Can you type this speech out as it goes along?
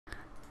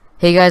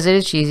Hey guys, it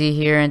is Cheesy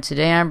here, and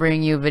today I'm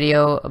bringing you a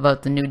video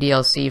about the new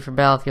DLC for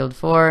Battlefield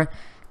 4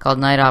 called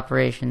Night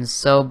Operations.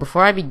 So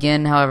before I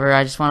begin, however,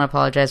 I just want to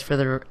apologize for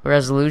the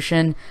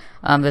resolution.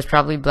 There's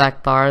probably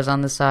black bars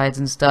on the sides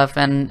and stuff,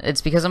 and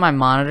it's because of my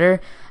monitor.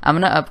 I'm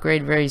going to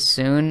upgrade very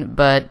soon,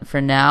 but for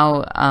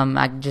now,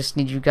 I just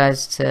need you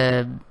guys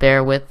to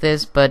bear with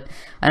this. But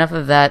enough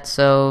of that.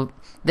 So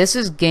this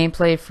is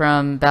gameplay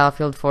from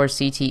Battlefield 4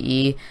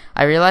 CTE.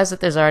 I realize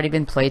that there's already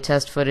been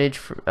playtest footage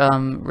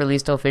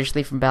released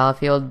officially from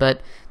Battlefield,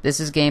 but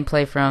this is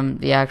gameplay from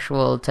the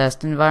actual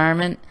test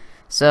environment.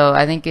 So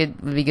I think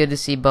it would be good to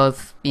see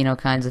both,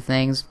 kinds of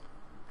things.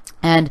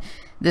 And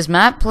this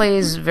map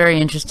plays very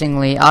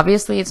interestingly.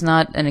 Obviously, it's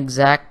not an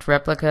exact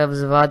replica of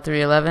Zavod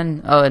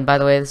 311. Oh, and by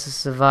the way, this is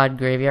Zavod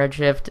Graveyard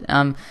Shift.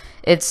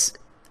 It's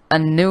a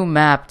new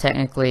map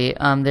technically.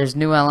 There's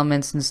new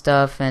elements and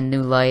stuff, and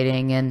new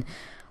lighting, and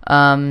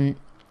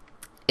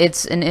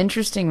it's an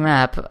interesting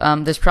map.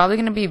 There's probably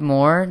going to be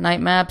more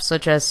night maps,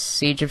 such as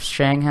Siege of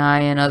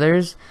Shanghai and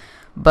others,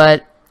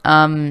 but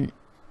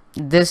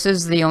this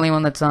is the only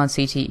one that's on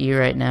CTE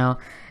right now,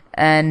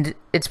 and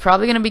it's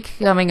probably going to be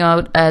coming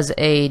out as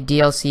a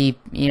DLC,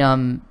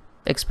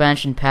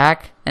 expansion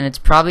pack, and it's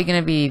probably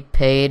going to be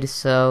paid.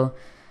 So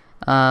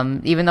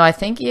even though I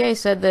think EA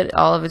said that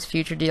all of its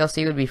future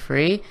DLC would be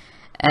free,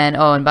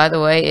 and by the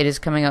way, it is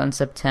coming out in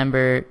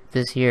September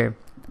this year.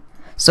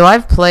 So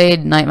I've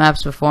played night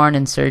maps before in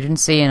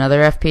Insurgency and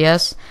other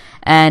FPS,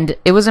 and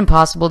it was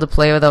impossible to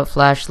play without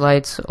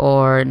flashlights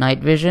or night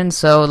vision,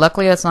 so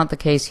luckily that's not the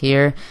case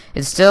here.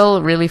 It's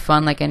still really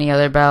fun like any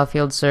other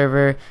Battlefield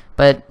server,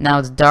 but now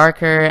it's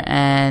darker,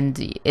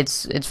 and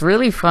it's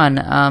really fun.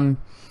 And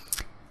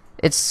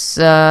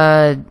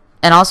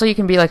also you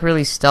can be like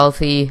really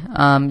stealthy.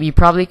 You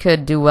probably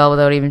could do well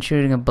without even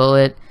shooting a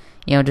bullet,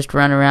 just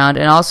run around.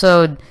 And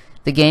also,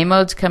 the game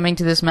modes coming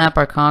to this map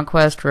are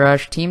Conquest,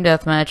 Rush, Team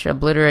Deathmatch,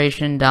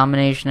 Obliteration,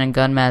 Domination, and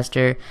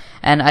Gunmaster.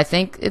 And I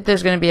think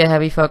there's going to be a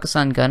heavy focus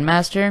on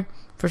Gunmaster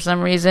for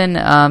some reason.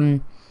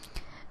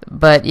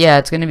 But yeah,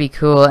 it's going to be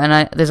cool.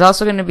 And there's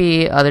also going to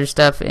be other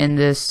stuff in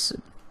this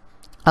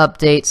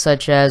update,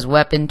 such as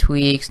weapon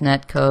tweaks,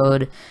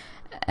 netcode,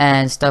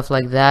 and stuff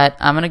like that.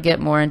 I'm going to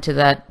get more into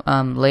that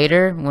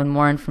later when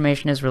more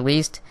information is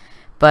released.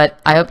 But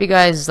I hope you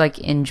guys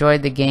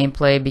enjoyed the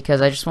gameplay,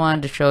 because I just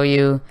wanted to show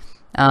you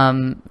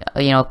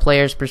a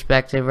player's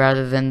perspective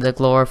rather than the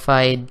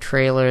glorified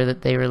trailer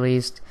that they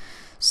released.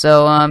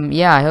 So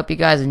yeah, I hope you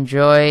guys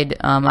enjoyed.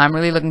 I'm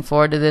really looking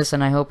forward to this,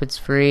 and I hope it's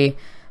free.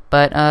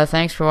 But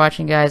thanks for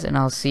watching, guys, and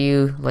I'll see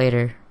you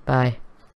later. Bye.